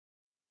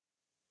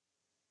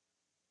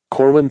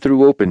Corwin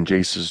threw open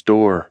Jace's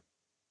door.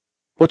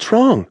 "What's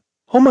wrong?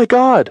 Oh my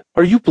God,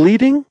 are you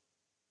bleeding?"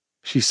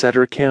 She set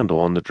her candle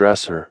on the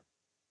dresser.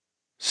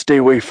 "Stay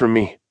away from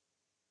me.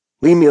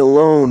 Leave me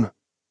alone."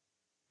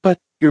 "But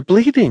you're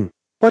bleeding.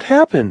 What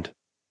happened?"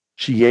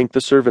 She yanked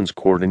the servant's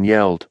cord and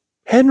yelled,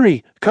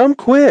 "Henry, come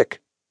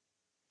quick!"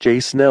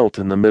 Jace knelt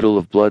in the middle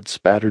of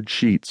blood-spattered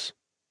sheets.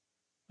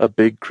 A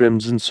big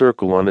crimson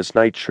circle on his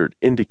nightshirt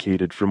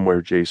indicated from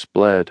where Jace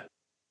bled.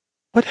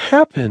 "What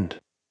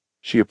happened?"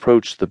 She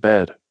approached the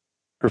bed.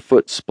 Her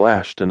foot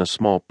splashed in a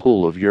small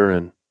pool of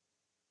urine.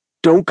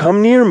 "Don't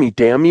come near me,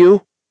 damn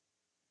you!"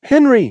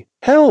 "Henry,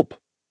 help!"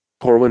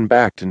 Corwin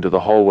backed into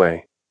the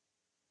hallway.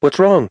 "What's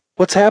wrong?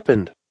 What's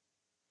happened?"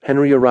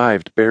 Henry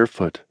arrived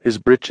barefoot, his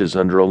breeches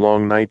under a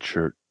long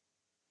nightshirt.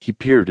 He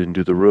peered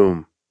into the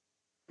room.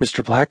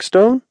 "Mr.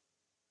 Blackstone?"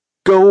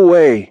 "Go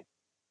away!"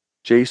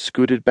 Jace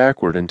scooted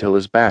backward until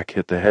his back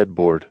hit the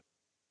headboard.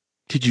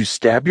 "Did you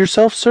stab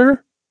yourself,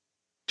 sir?"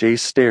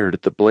 Jace stared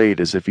at the blade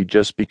as if he'd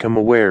just become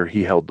aware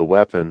he held the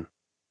weapon.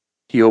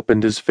 He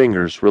opened his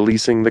fingers,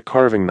 releasing the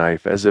carving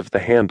knife as if the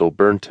handle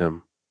burnt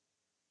him.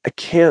 "I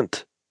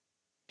can't."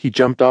 He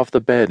jumped off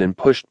the bed and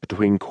pushed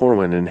between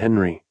Corwin and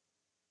Henry.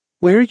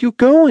 "Where are you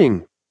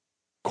going?"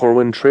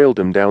 Corwin trailed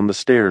him down the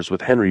stairs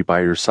with Henry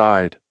by her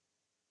side.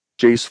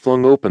 Jace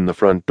flung open the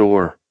front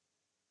door.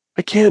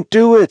 "I can't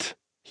do it!"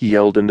 he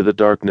yelled into the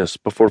darkness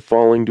before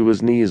falling to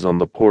his knees on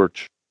the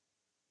porch.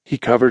 He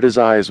covered his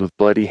eyes with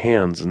bloody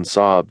hands and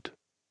sobbed.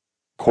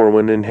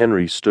 Corwin and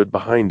Henry stood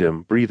behind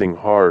him, breathing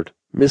hard,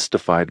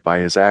 mystified by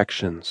his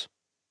actions.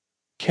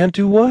 "Can't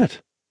do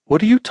what?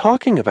 What are you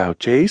talking about,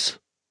 Jace?"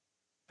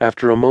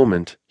 After a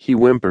moment, he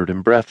whimpered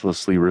and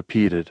breathlessly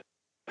repeated,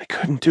 "I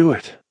couldn't do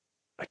it.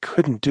 I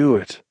couldn't do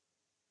it."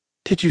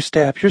 "Did you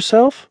stab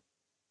yourself?"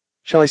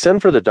 "Shall I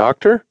send for the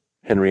doctor?"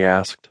 Henry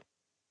asked.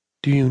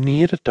 "Do you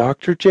need a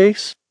doctor,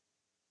 Jace?"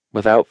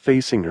 Without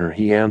facing her,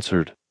 he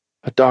answered,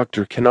 "A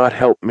doctor cannot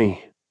help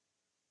me."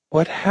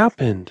 "What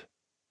happened?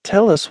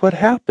 Tell us what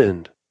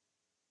happened."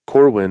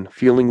 Corwin,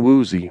 feeling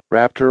woozy,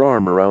 wrapped her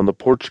arm around the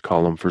porch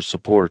column for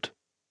support.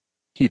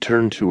 He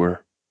turned to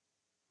her.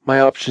 "My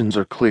options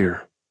are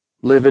clear.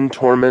 Live in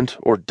torment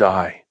or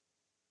die."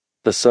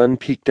 The sun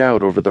peeked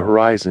out over the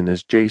horizon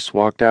as Jace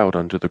walked out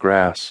onto the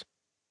grass.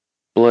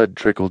 Blood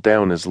trickled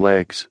down his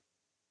legs.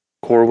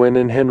 Corwin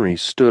and Henry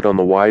stood on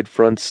the wide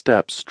front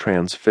steps,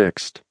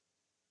 transfixed.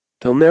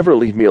 "They'll never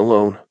leave me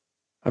alone.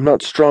 I'm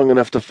not strong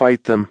enough to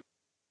fight them.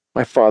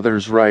 My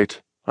father's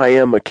right. I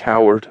am a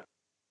coward."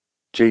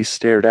 Jace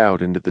stared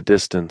out into the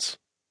distance.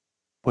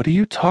 "What are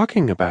you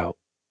talking about?"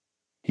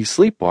 "He's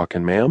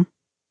sleepwalking, ma'am.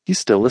 He's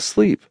still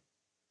asleep.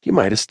 He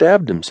might have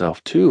stabbed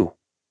himself, too."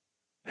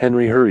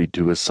 Henry hurried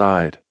to his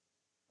side.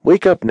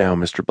 "Wake up now,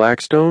 Mr.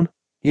 Blackstone.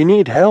 You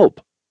need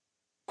help."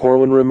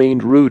 Corwin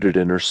remained rooted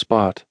in her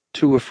spot,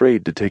 too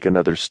afraid to take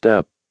another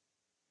step.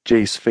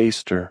 Jace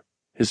faced her.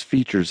 His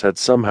features had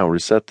somehow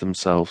reset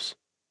themselves.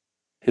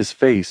 His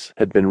face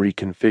had been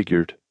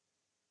reconfigured.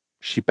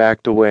 She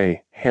backed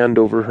away, hand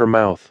over her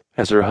mouth,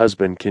 as her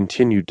husband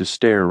continued to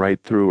stare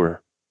right through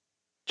her.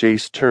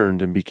 Jace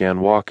turned and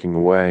began walking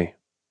away.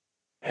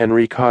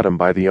 Henry caught him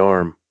by the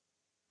arm.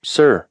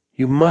 "Sir,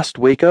 you must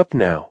wake up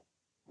now.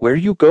 Where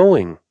are you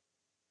going?"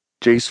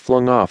 Jace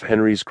flung off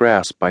Henry's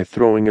grasp by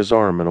throwing his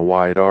arm in a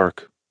wide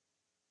arc.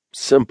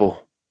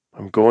 "Simple.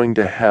 I'm going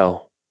to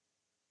hell."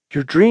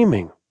 "You're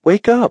dreaming.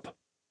 Wake up."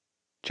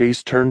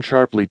 Jace turned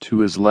sharply to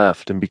his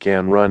left and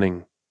began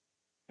running.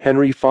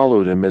 Henry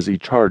followed him as he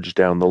charged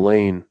down the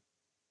lane.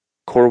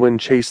 Corwin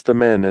chased the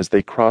men as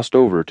they crossed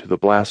over to the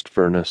blast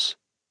furnace.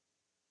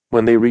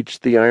 When they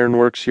reached the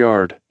ironworks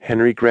yard,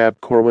 Henry grabbed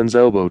Corwin's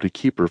elbow to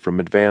keep her from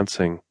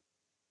advancing.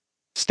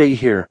 "Stay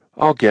here.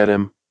 I'll get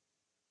him."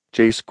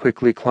 Jace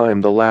quickly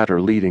climbed the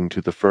ladder leading to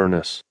the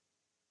furnace.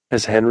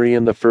 As Henry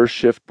and the first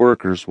shift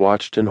workers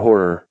watched in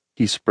horror,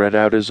 he spread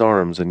out his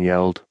arms and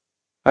yelled,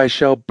 "I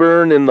shall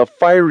burn in the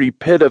fiery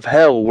pit of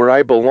hell where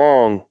I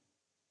belong."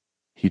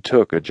 He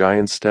took a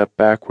giant step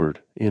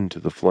backward into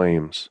the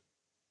flames.